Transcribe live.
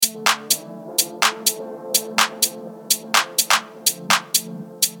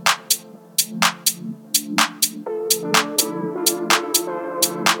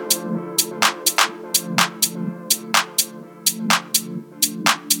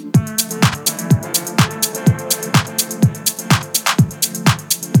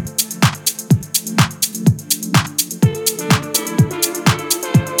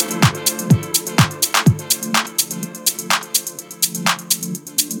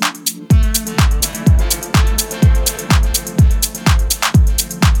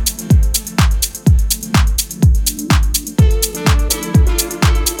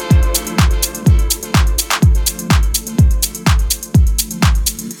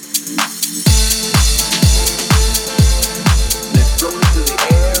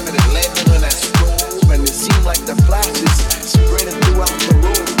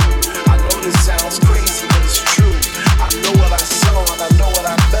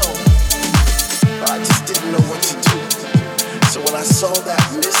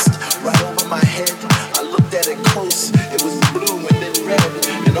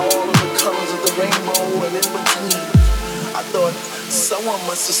someone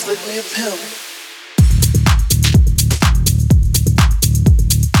must have slipped me a pill.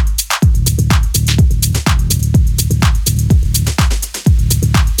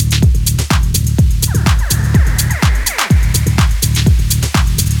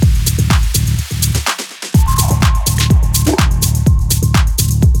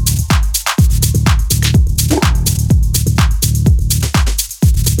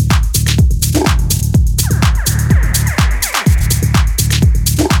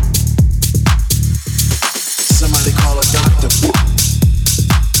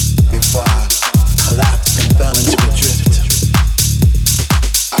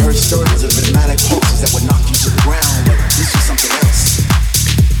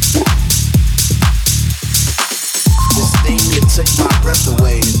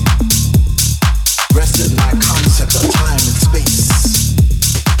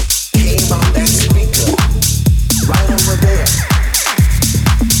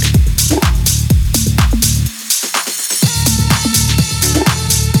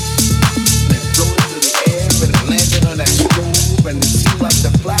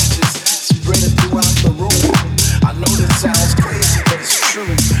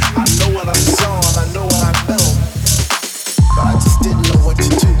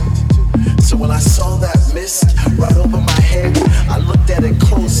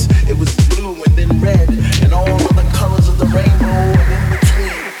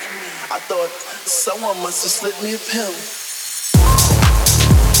 Must have slipped me a pill.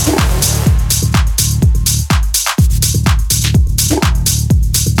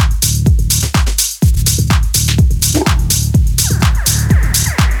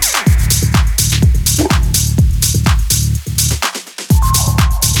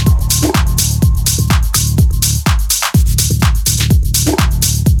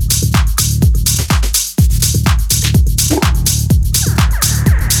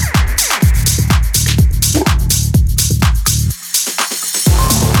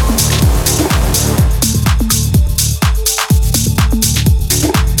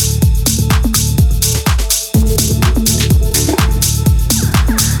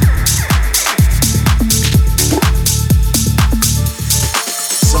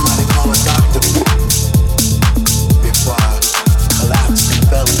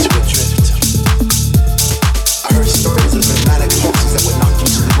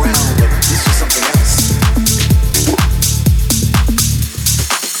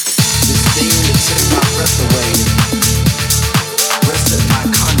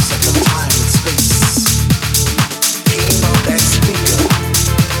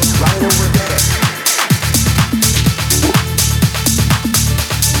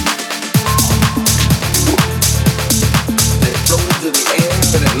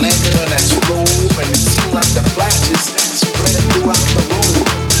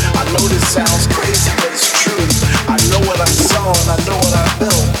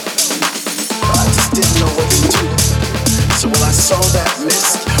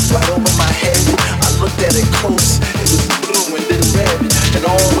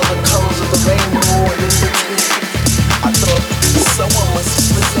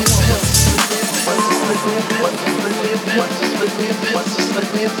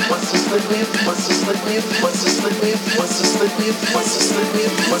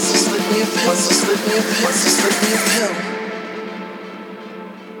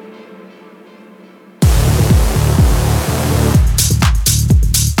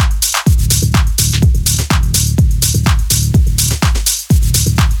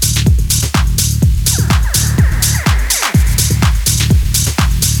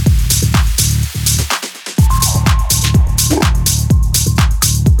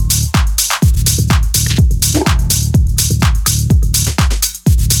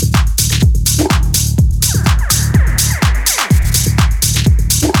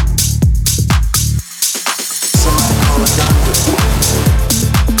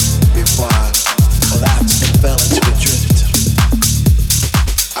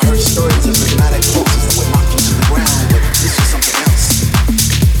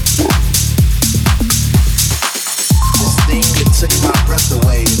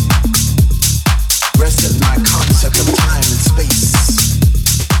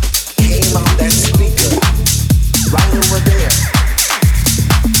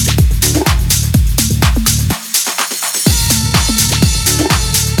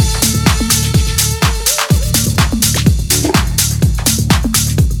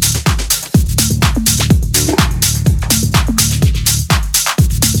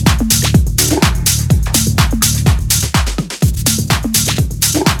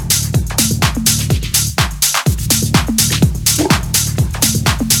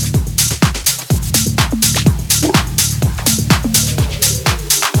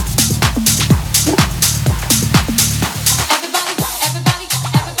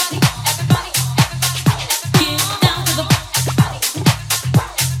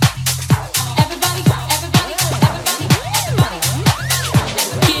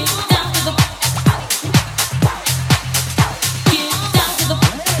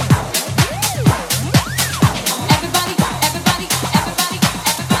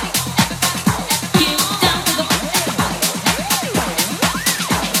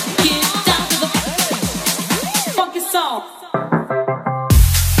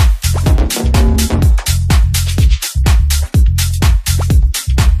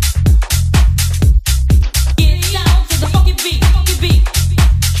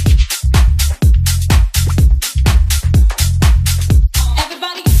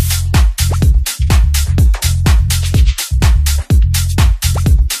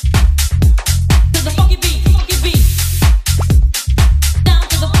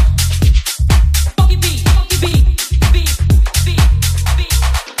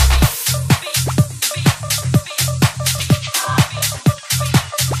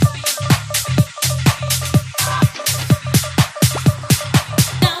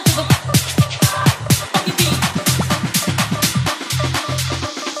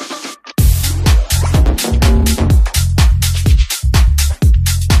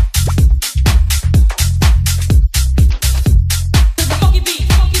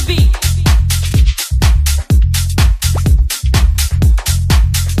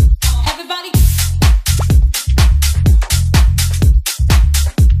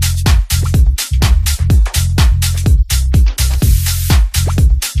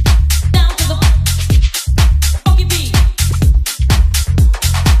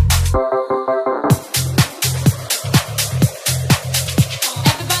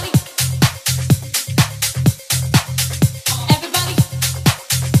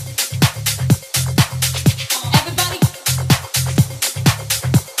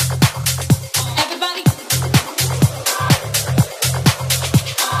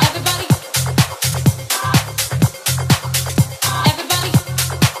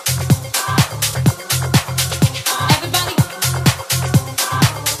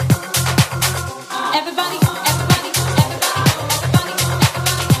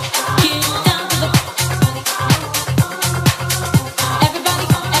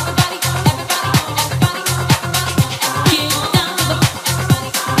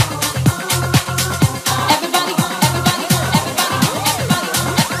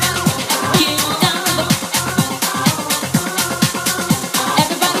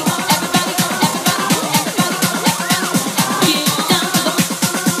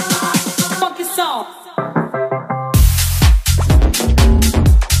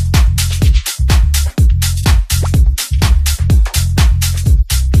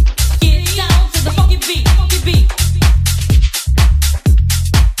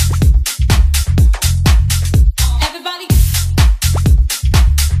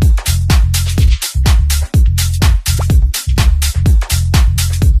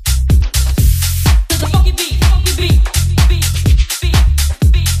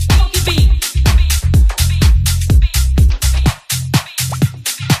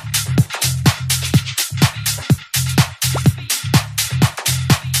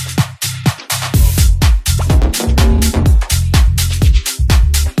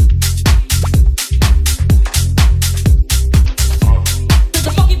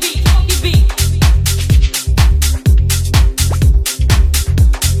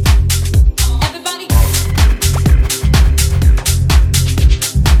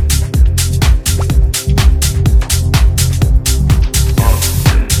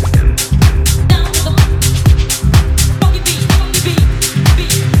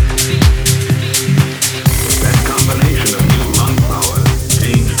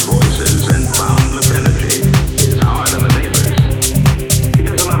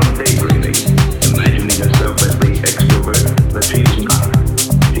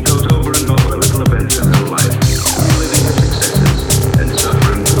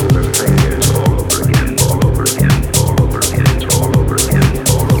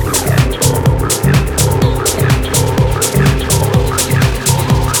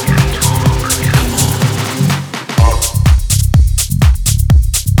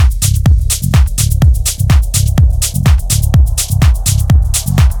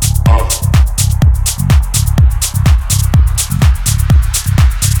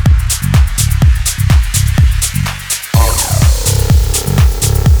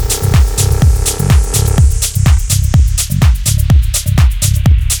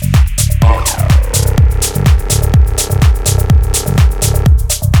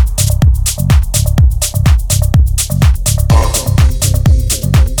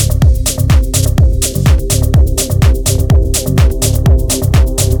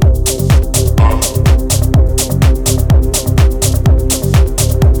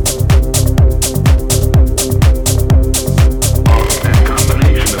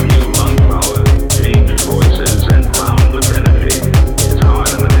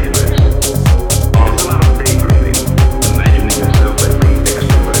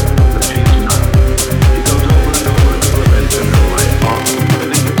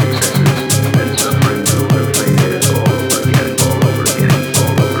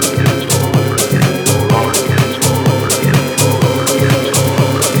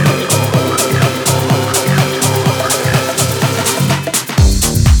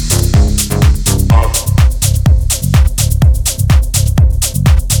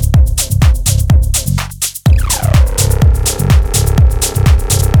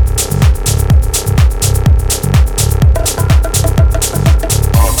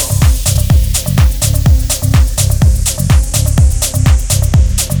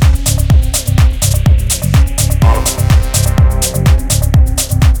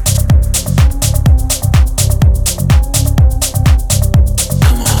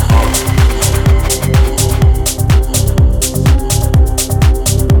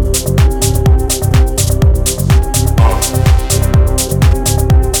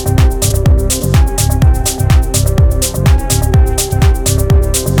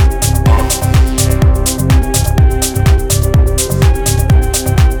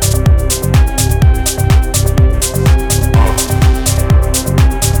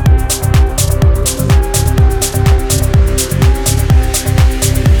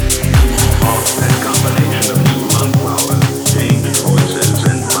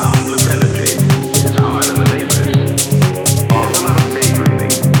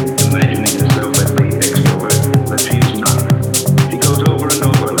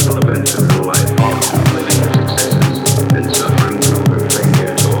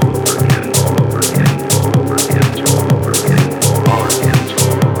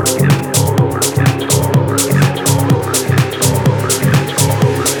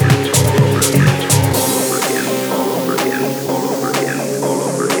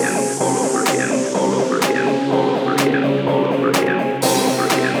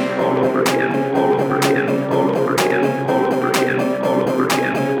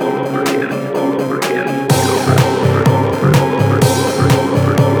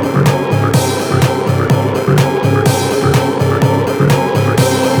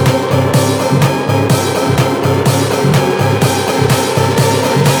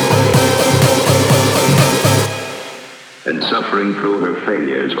 her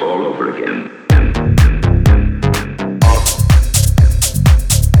failures all over again.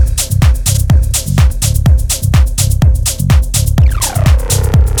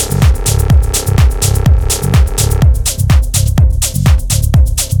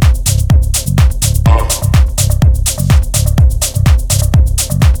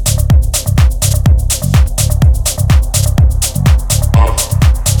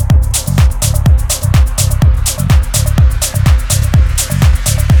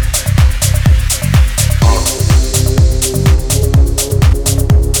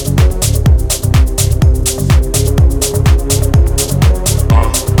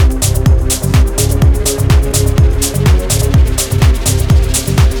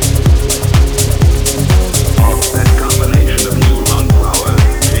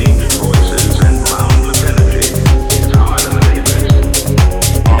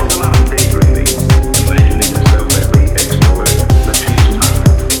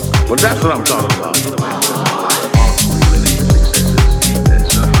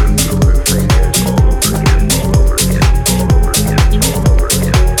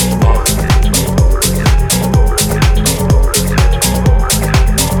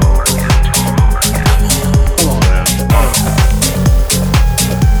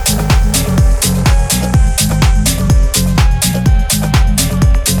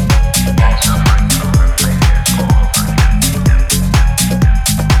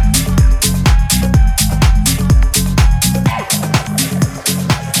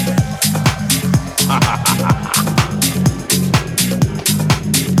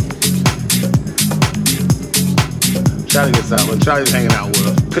 Charlie gets out. When Charlie's hanging out with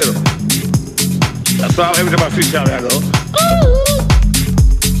us, pitiful. That's why every time I see Charlie, I go, ooh.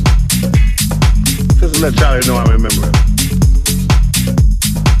 Just to let Charlie know I remember it.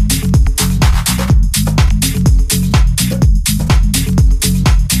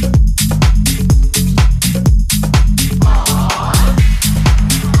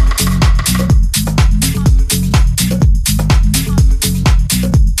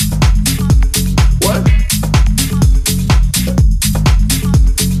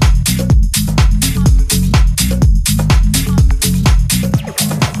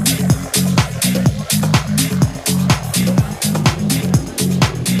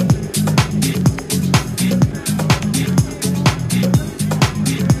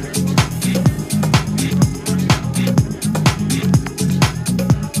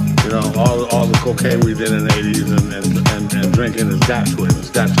 Cocaine we did in the 80s and drinking has got to it.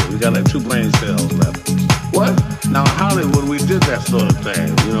 It's got to it. We got like 2 brain cells left. What? Now in Hollywood we did that sort of thing.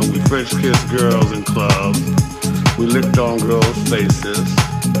 You know, we French kissed girls in clubs. We licked on girls' faces.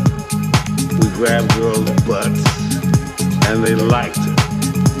 We grabbed girls' butts. And they liked it.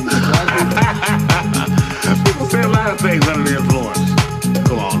 People say a lot of things under the influence.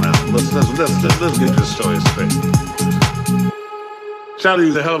 Come on now. Let's get this story straight. Charlie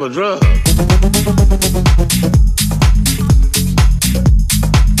used a hell of a drug.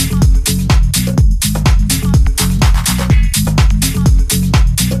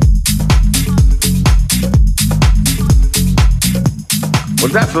 Well,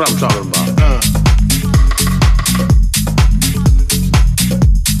 that's what I'm talking about.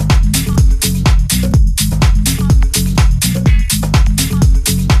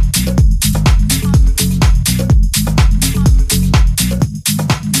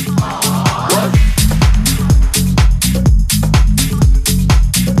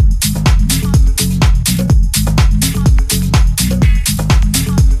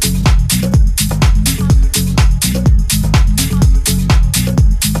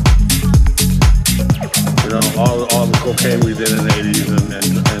 We did in the 80s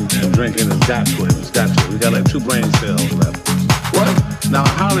and drinking has got to it. It's got to it. We got like 2 brain cells left. What? Now in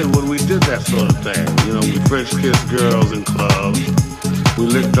Hollywood we did that sort of thing. You know, we French kissed girls in clubs. We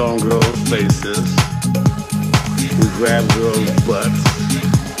licked on girls' faces. We grabbed girls' butts.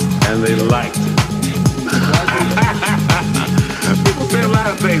 And they liked it. People say a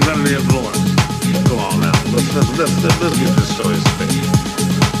lot of things under the influence. Come on now. Let's get this story straight.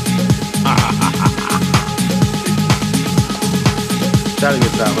 Charlie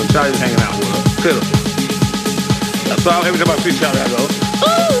gets out. When Charlie's hanging out with us, pitiful. That's why every time I see Charlie, I go, ooh.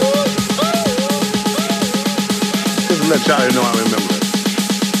 Just to let Charlie know I remember it.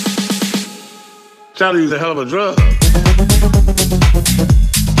 Charlie used a hell of a drug.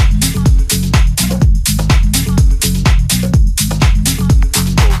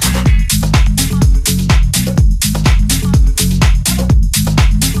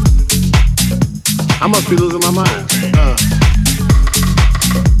 I must be losing my mind.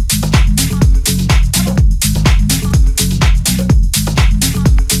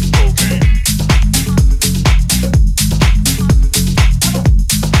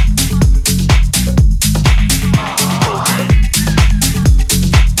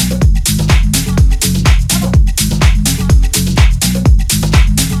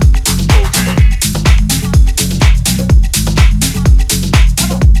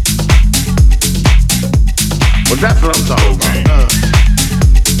 That's what I'm talking about.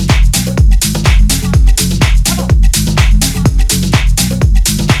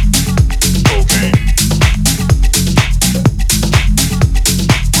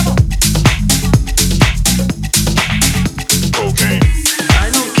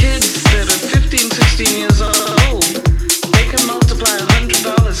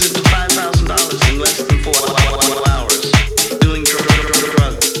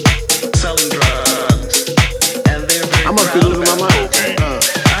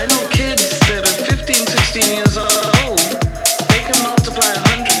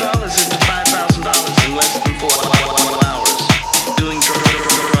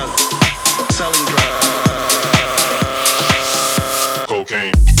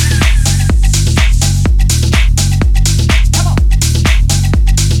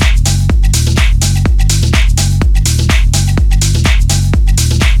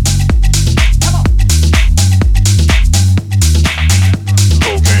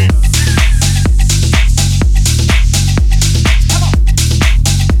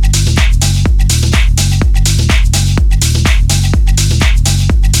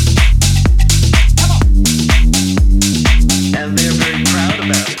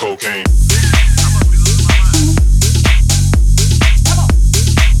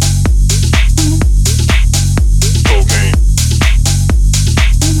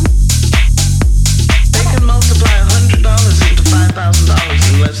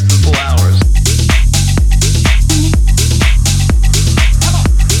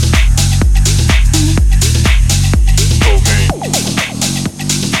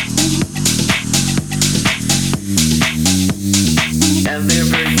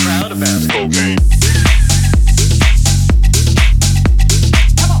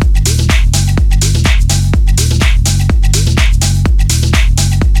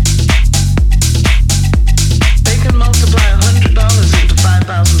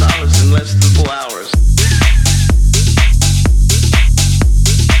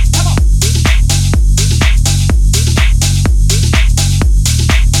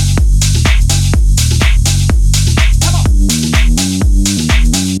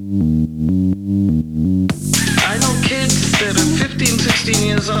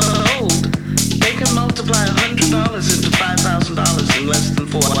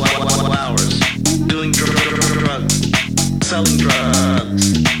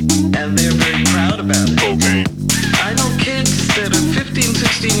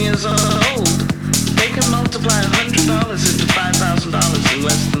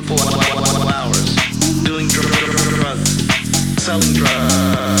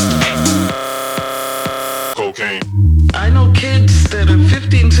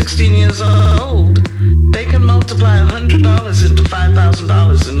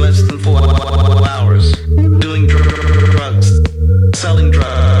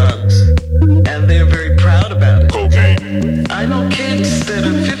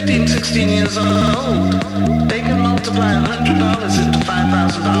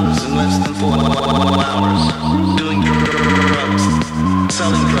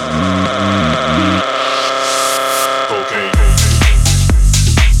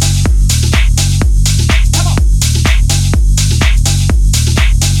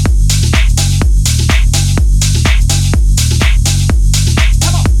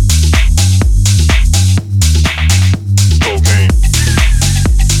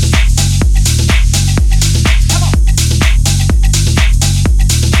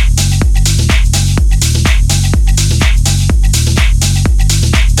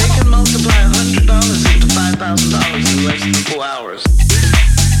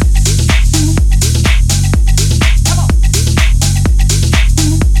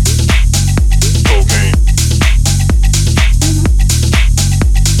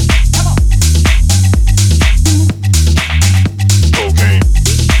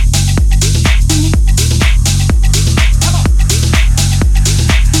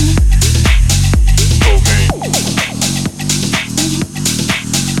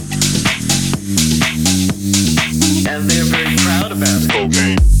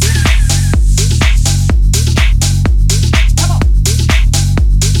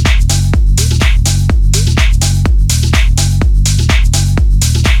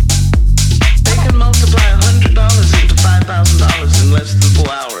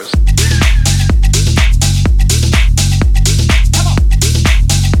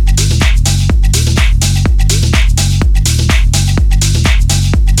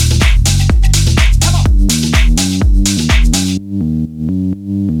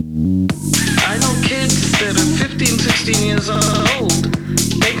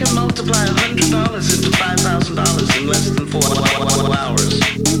 multiply $100 into $5,000 in less than 4 hours.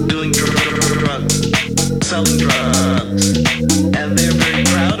 Doing drugs, selling drugs, and they're very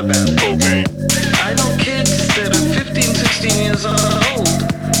proud about it. Okay. I know kids that are 15, 16 years old.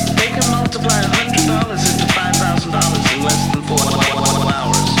 They can multiply $100 into $5,000 in less than 4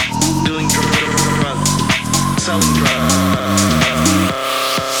 hours. Doing drugs, selling drugs.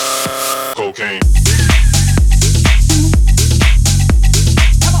 Cocaine.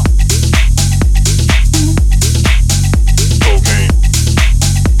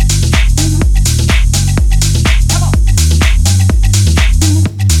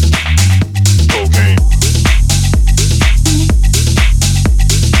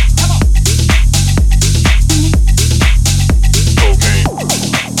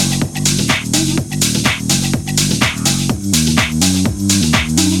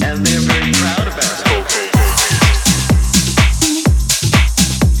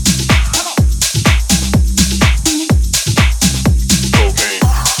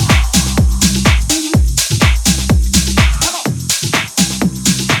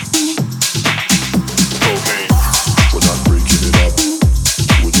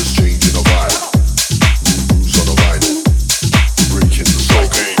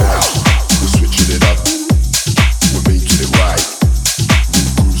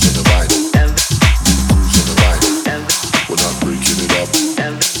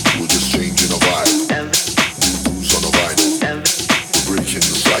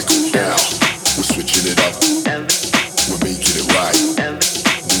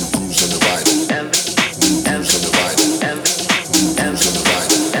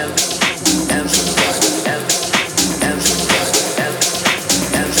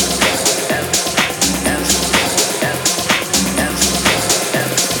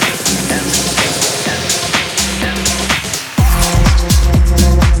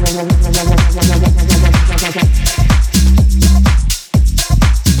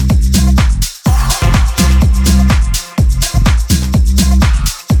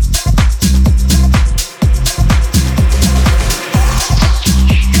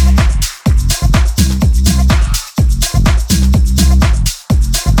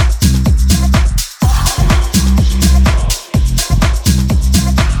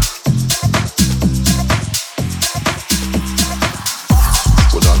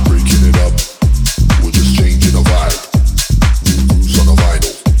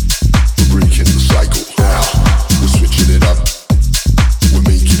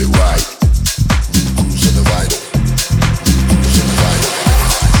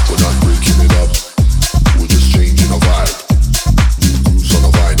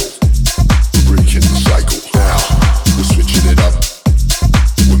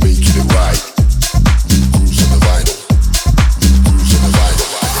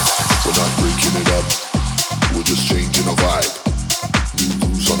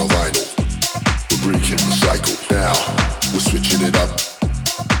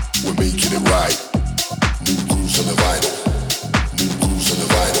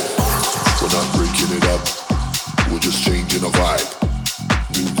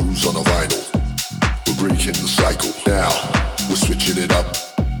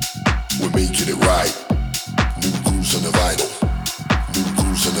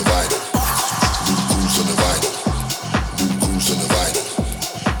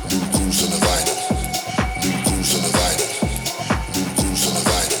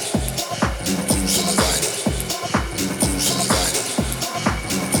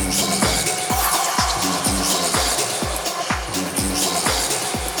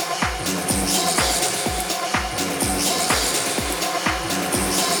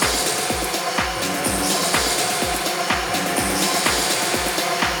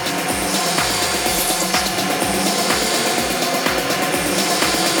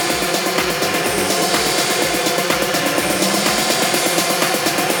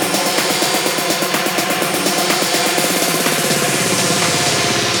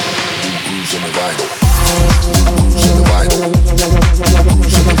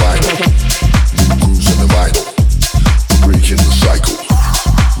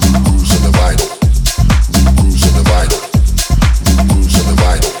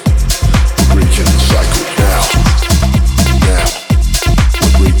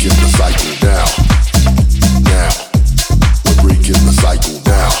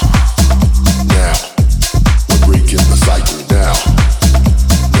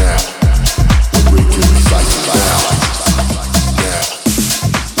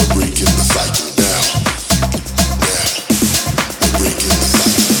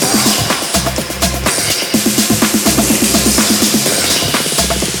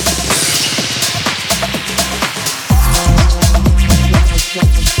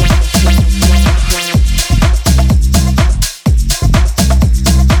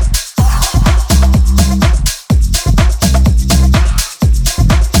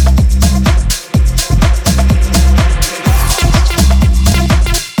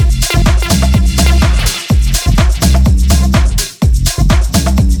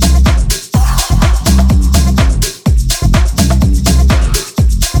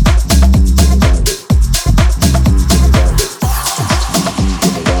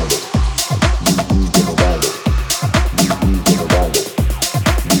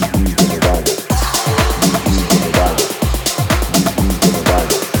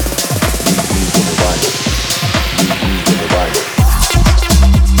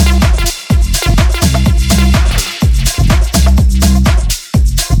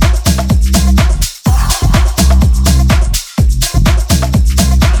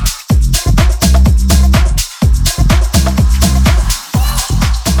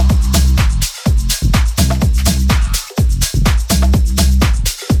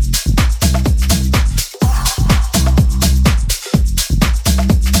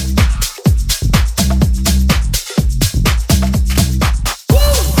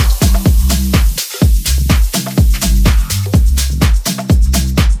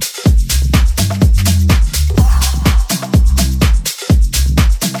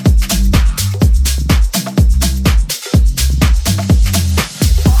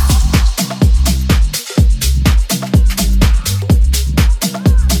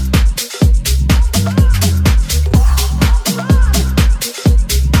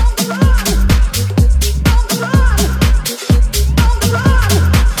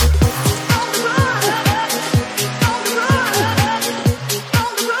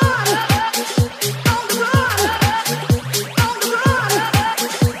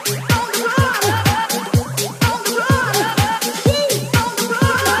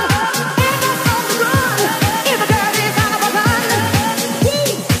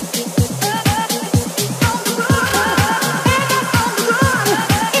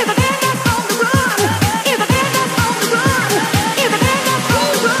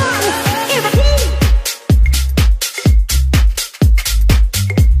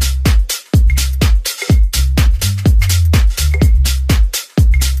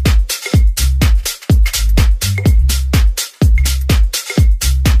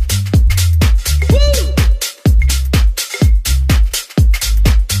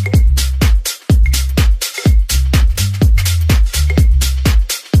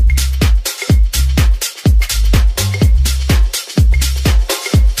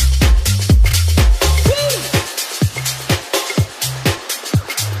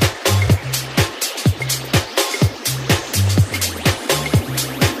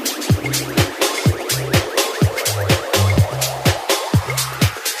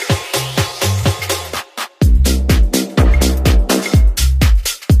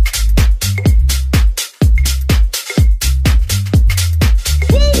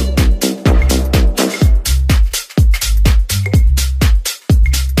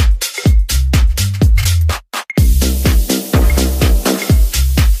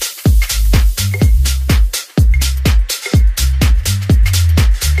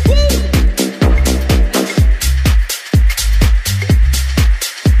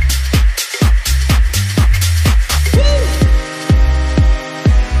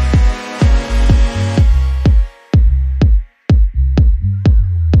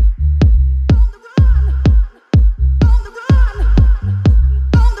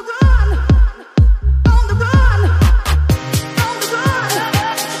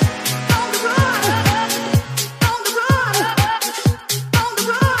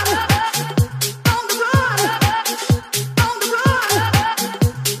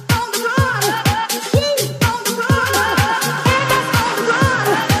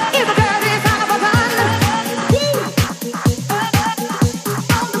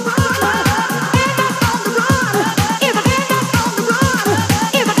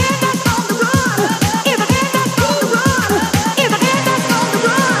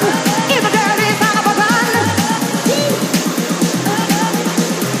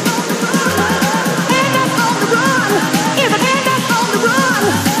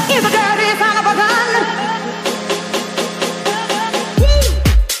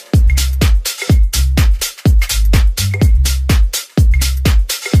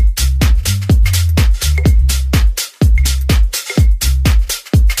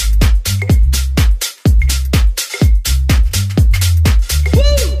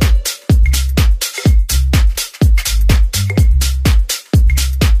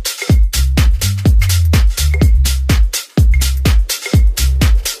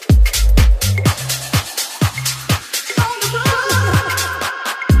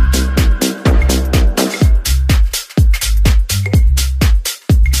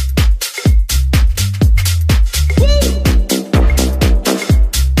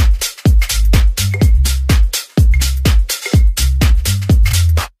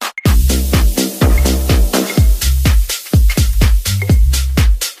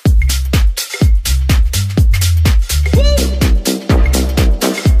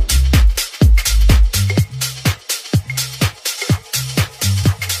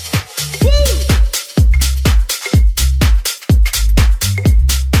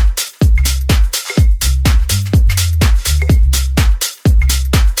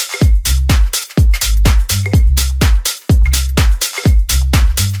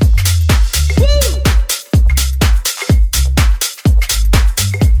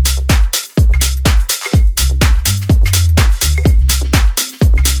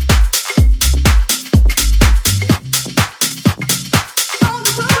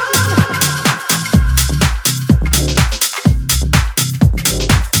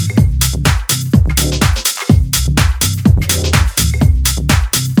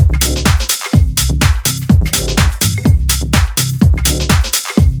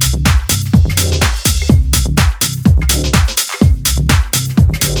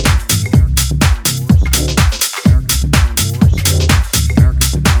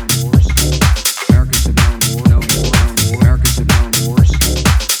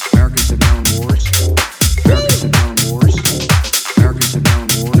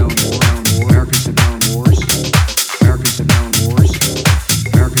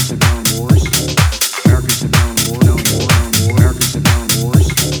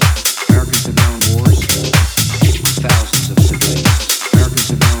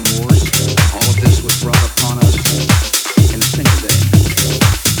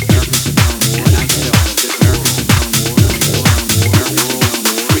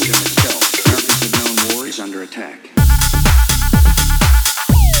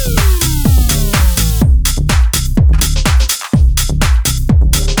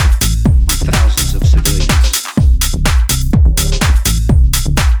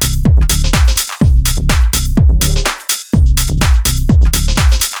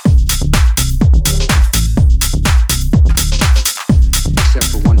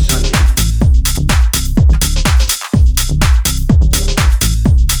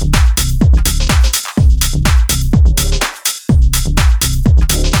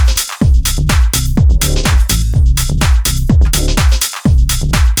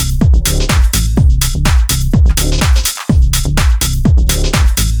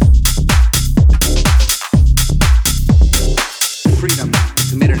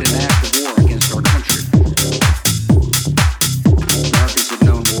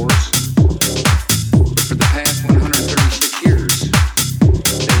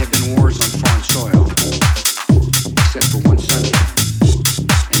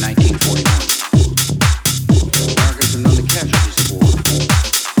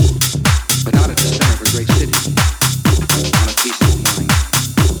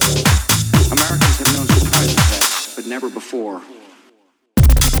 never before.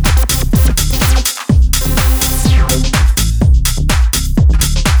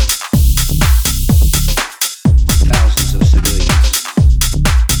 Thousands of civilians.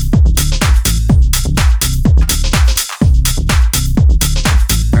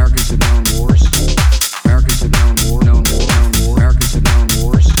 Americans have known wars. Americans have known war, known war, known war. Americans have known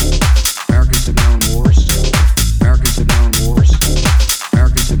wars. Americans have known wars. Americans have known wars.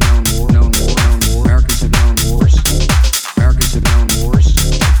 Americans have known war, known war, known war. Americans have known wars. Americans have known wars.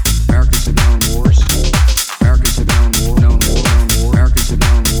 Americans have known wars. Americans have known war, known war, known war. Americans have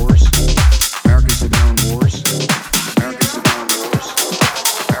known wars. Americans have known wars. Americans have known wars.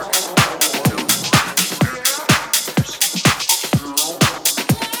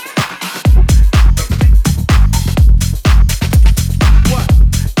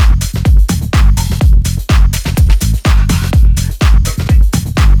 Americans have known war,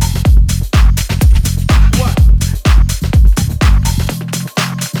 known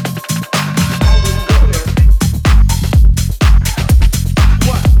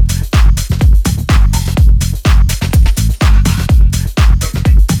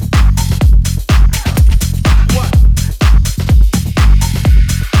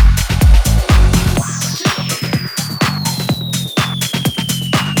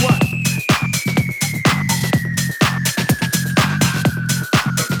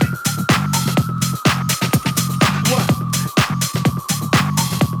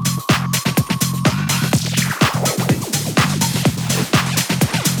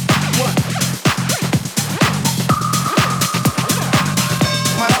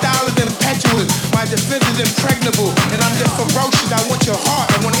My defense is impregnable, and I'm just ferocious. I want your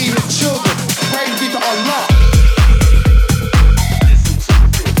heart, I want to eat your children. Praise be to Allah.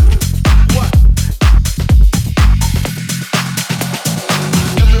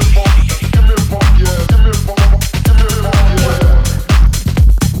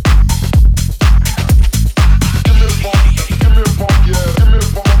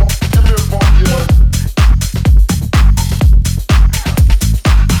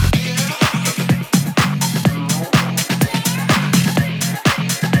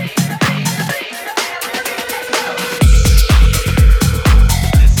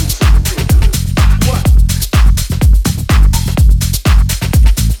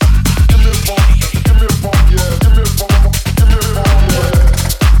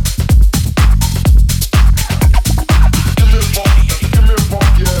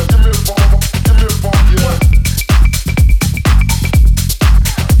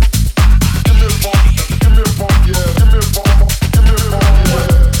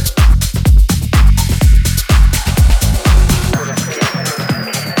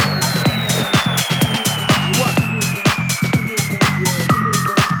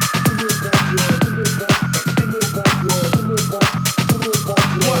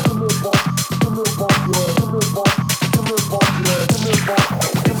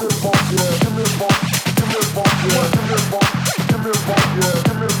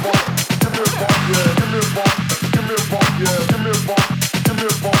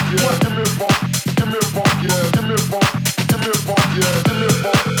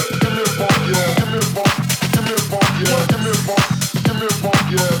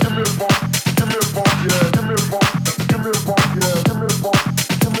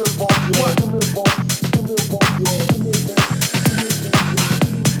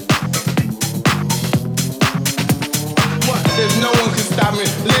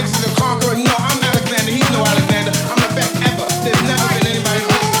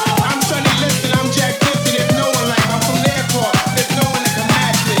 There's no one like, I'm from the airport. There's no one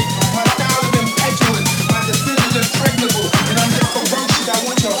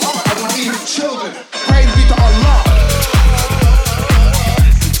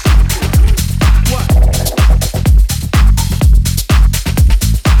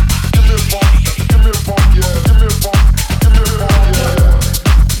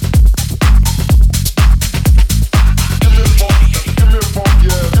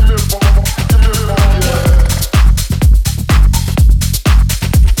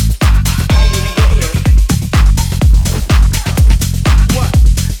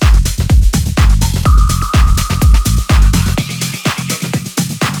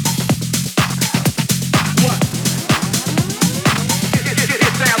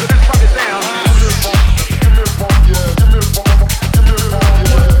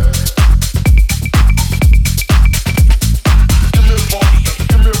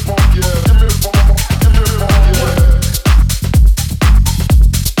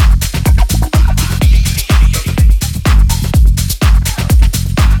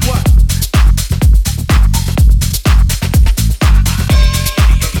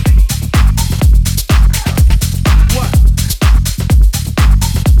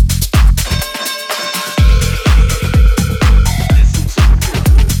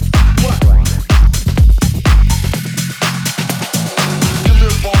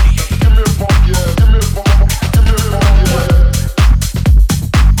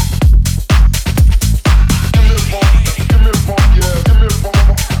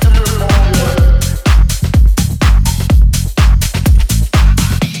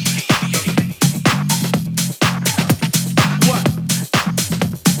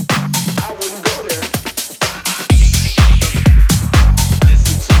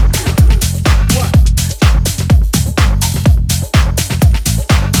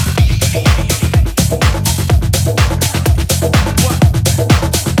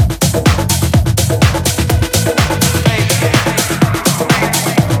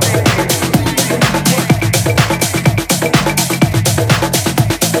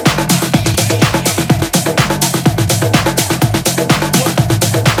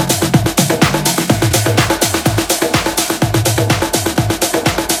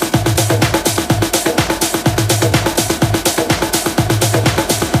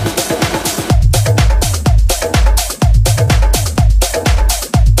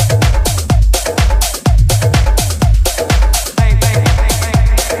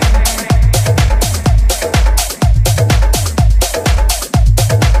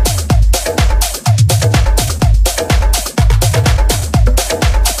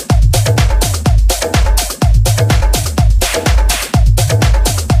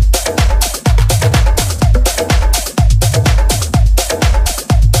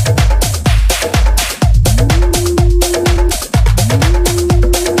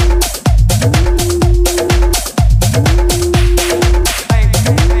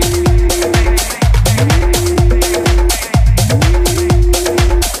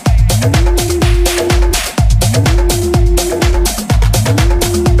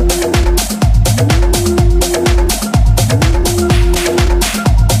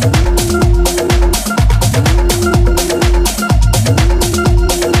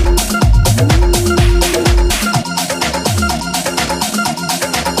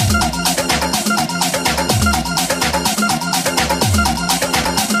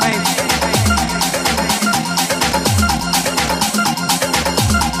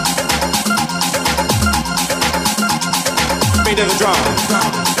of the drum,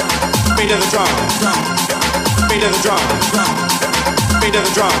 beat of the drum, beat of the drum, beat of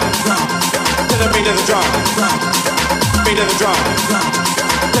the drum, to the beat of the drum, beat of the drum,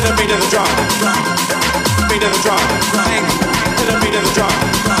 to the beat of the drum, beat of the drum, bang, to the beat of the drum,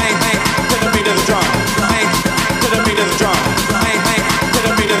 bang, bang, to the beat of the drum, bang, to the beat of the drum, bang, bang, to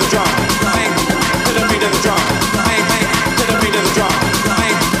the beat of the drum, bang, to the beat of the drum, bang, bang, to the beat of the drum,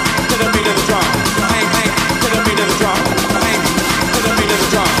 bang, to the beat of the drum, bang, bang, to the beat of the drum, bang, to the beat of the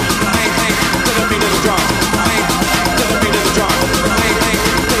drum, bang, bang, to the beat of the drum, bang, to the beat of the drum, bang, bang,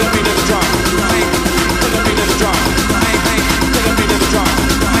 to the beat of the drum, bang, to the beat of the drum, bang, bang, to the beat of the drum,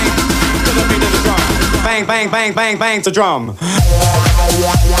 bang, to the beat of the drum, bang, bang, bang, bang, bang, the drum.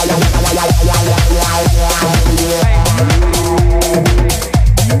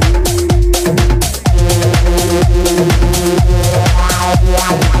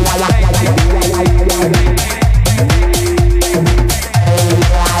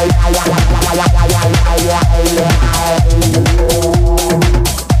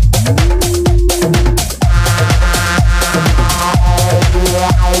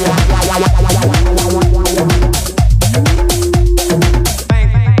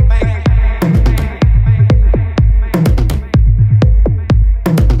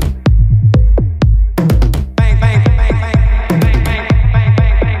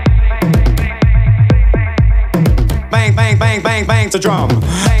 The drum.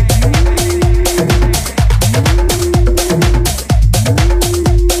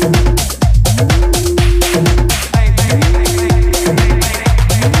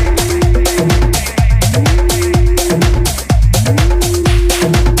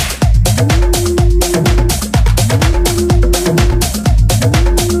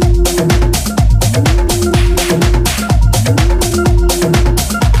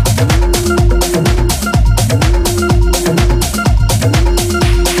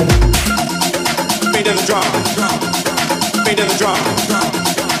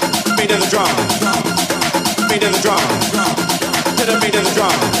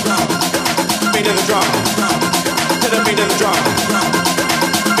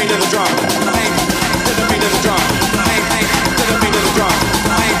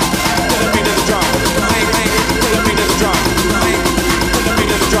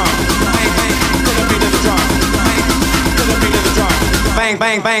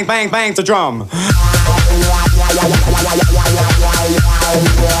 Bang, bang, bang, bang, the drum.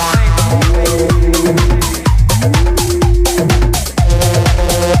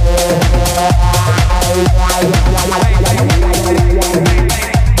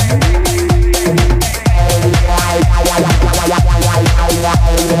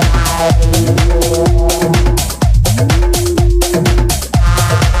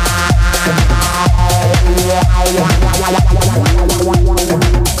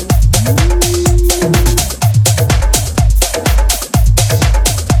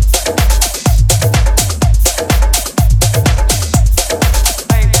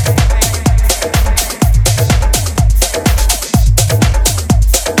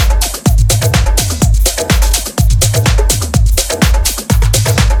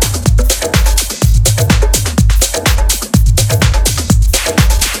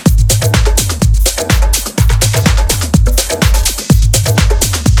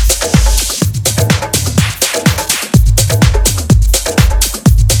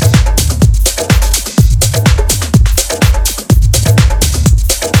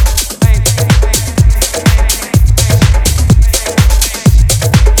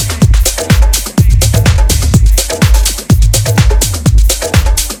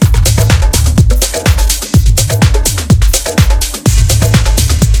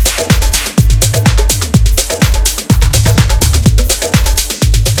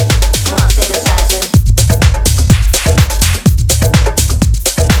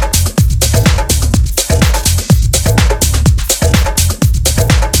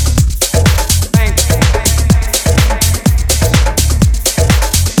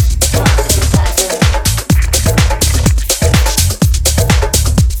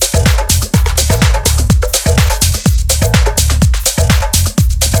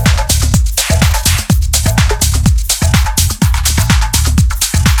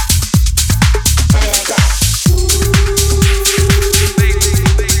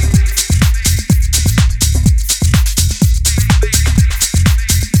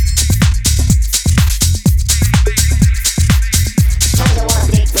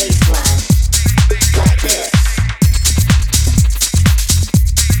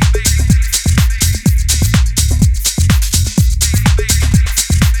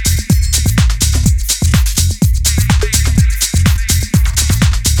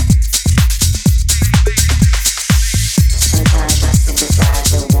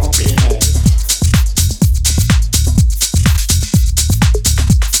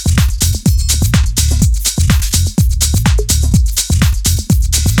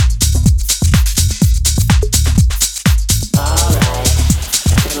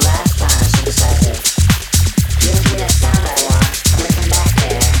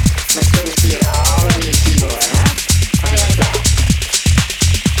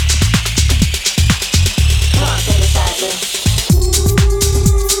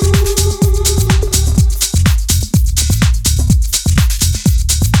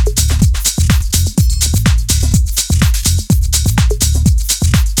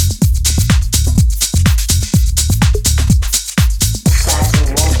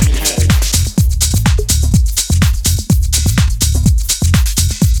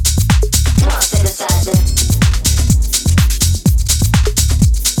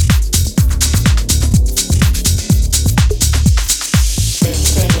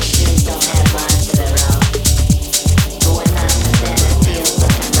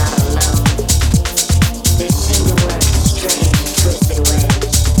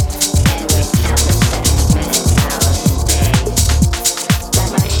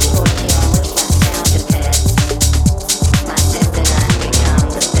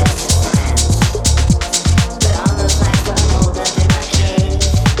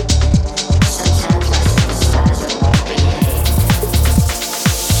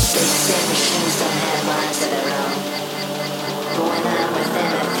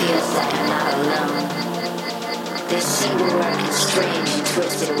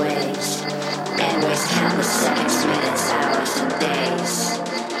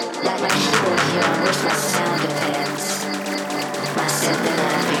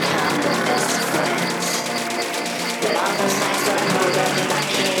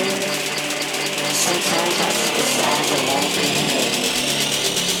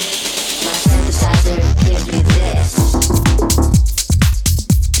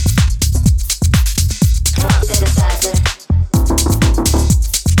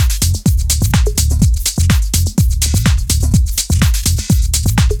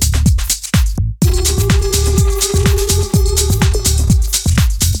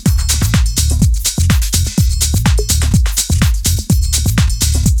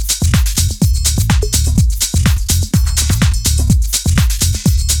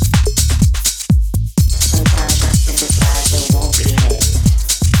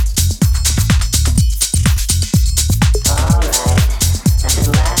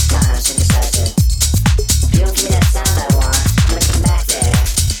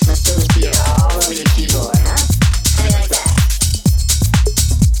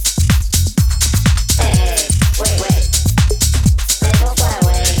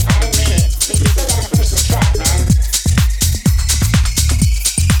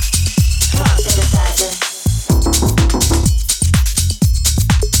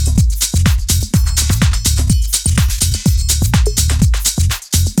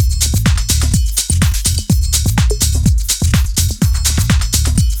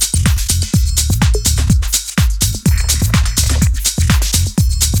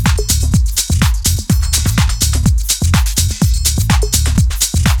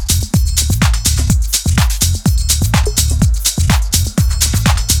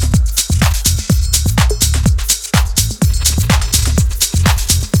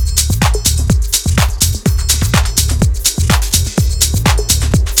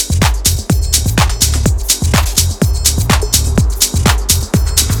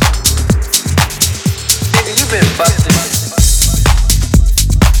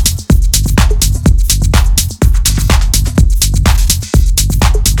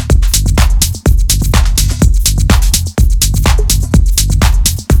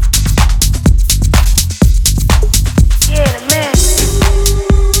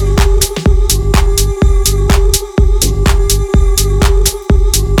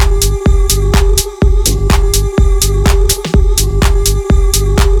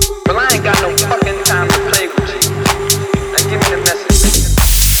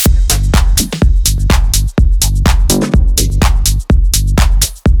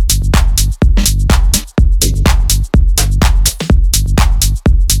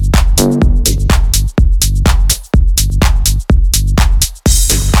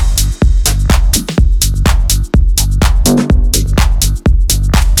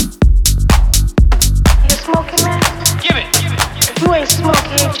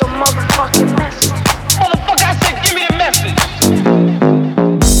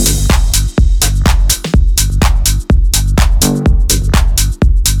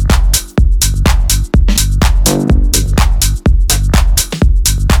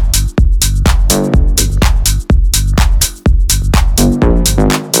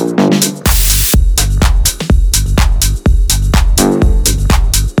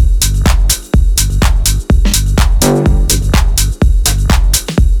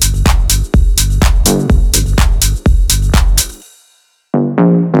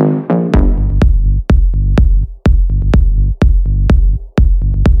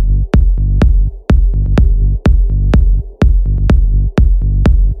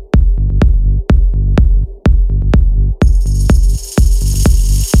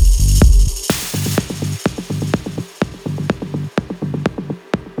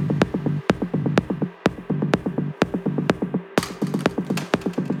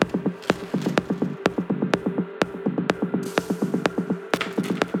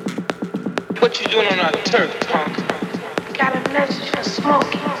 What you doing on our turf, punk? Got a message for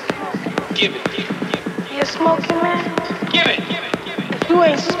Smokey. Give it. You Smokey, man? Give it. If you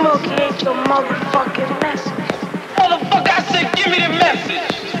ain't Smokey, ain't your motherfucking message. Motherfucker, I said give me the message.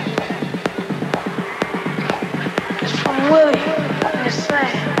 It's from Willie in the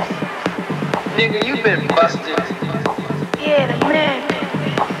sand. Nigga, you been busted. Yeah, the man.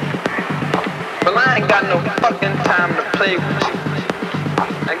 But I ain't got no fucking time to play with you.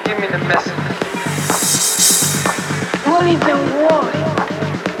 Now give me the message. Willie's been worried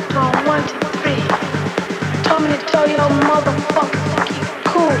from 1 to 3. Told me to tell your motherfuckers to keep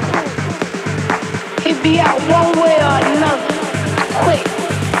cool. He'd be out one way or another. Quick.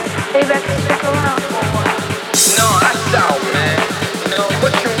 They back